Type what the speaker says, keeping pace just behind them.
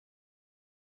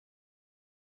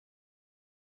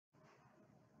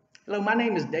Hello, my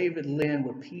name is David Lynn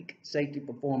with Peak Safety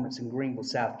Performance in Greenville,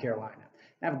 South Carolina.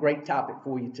 I have a great topic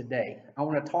for you today. I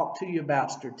want to talk to you about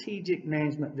strategic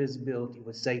management visibility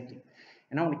with safety.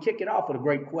 And I want to kick it off with a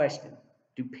great question.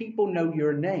 Do people know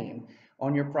your name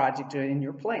on your project or in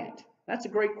your plant? That's a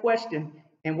great question.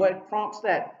 And what prompts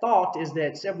that thought is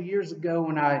that several years ago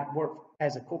when I worked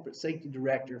as a corporate safety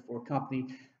director for a company,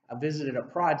 I visited a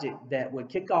project that would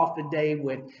kick off the day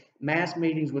with mass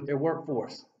meetings with their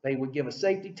workforce. They would give a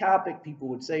safety topic, people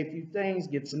would say a few things,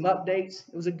 give some updates.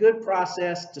 It was a good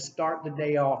process to start the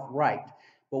day off right.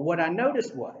 But what I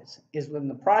noticed is when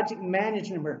the project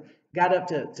manager got up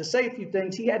to say a few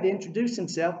things, he had to introduce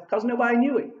himself because nobody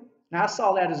knew it. Now I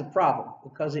saw that as a problem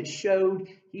because it showed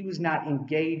he was not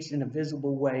engaged in a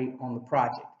visible way on the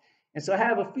project. And so I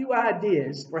have a few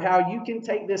ideas for how you can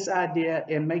take this idea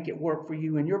and make it work for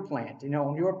you in your plant,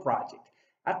 on your project.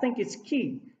 I think it's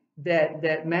key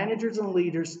that managers and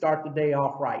leaders start the day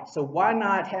off right. So why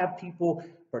not have people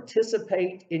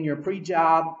participate in your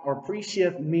pre-job or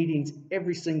pre-shift meetings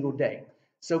every single day?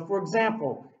 So for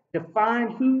example,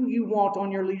 define who you want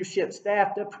on your leadership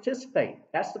staff to participate.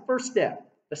 That's the first step.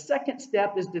 The second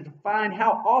step is to define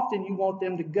how often you want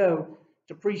them to go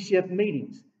to pre-shift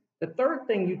meetings. The third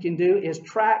thing you can do is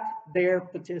track their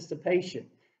participation,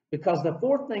 because the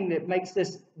fourth thing that makes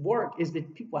this work is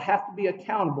that people have to be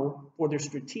accountable for their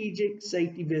strategic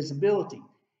safety visibility.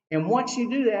 And once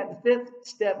you do that, the fifth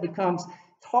step becomes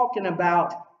talking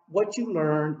about what you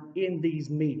learn in these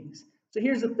meetings. So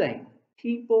here's the thing.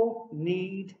 People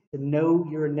need to know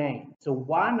your name. So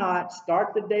why not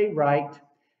start the day right,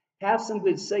 have some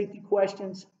good safety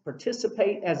questions,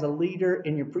 participate as a leader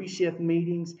in your pre-shift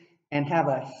meetings, and have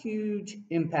a huge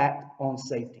impact on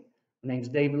safety. My name is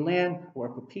David Lynn. I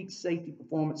work with Peak Safety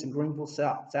Performance in Greenville,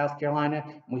 South Carolina,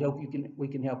 and we hope we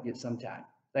can help you at some time.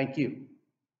 Thank you.